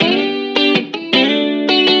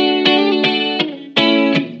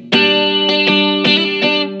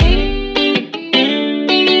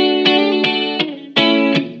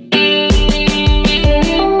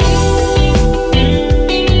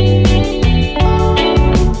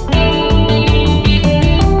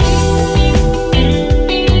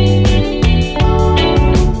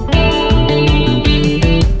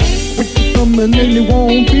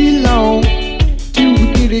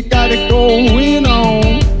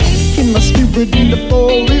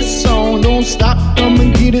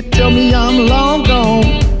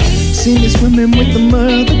swimming with the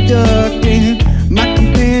mother duck, and my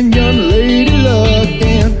companion, lady luck,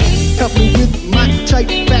 and help me with my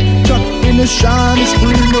tight back tuck in the shiny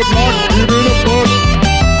spring of not giving a fuck.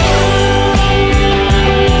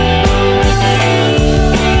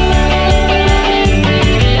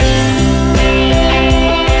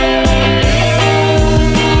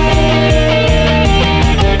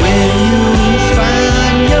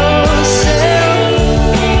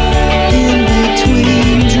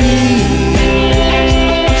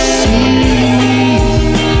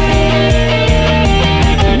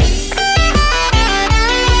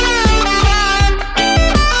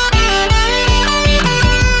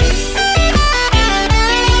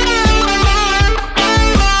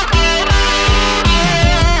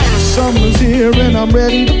 And I'm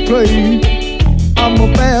ready to play. I'm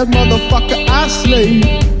a bad motherfucker, I slay.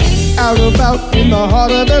 Out about in the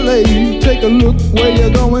heart of LA. Take a look where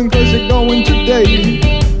you're going, cause you're going today.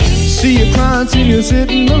 See you crying, see you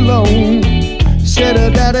sitting alone. Said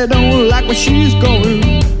her daddy don't like where she's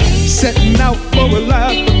going. Setting out for a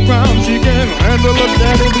life of crime, she can't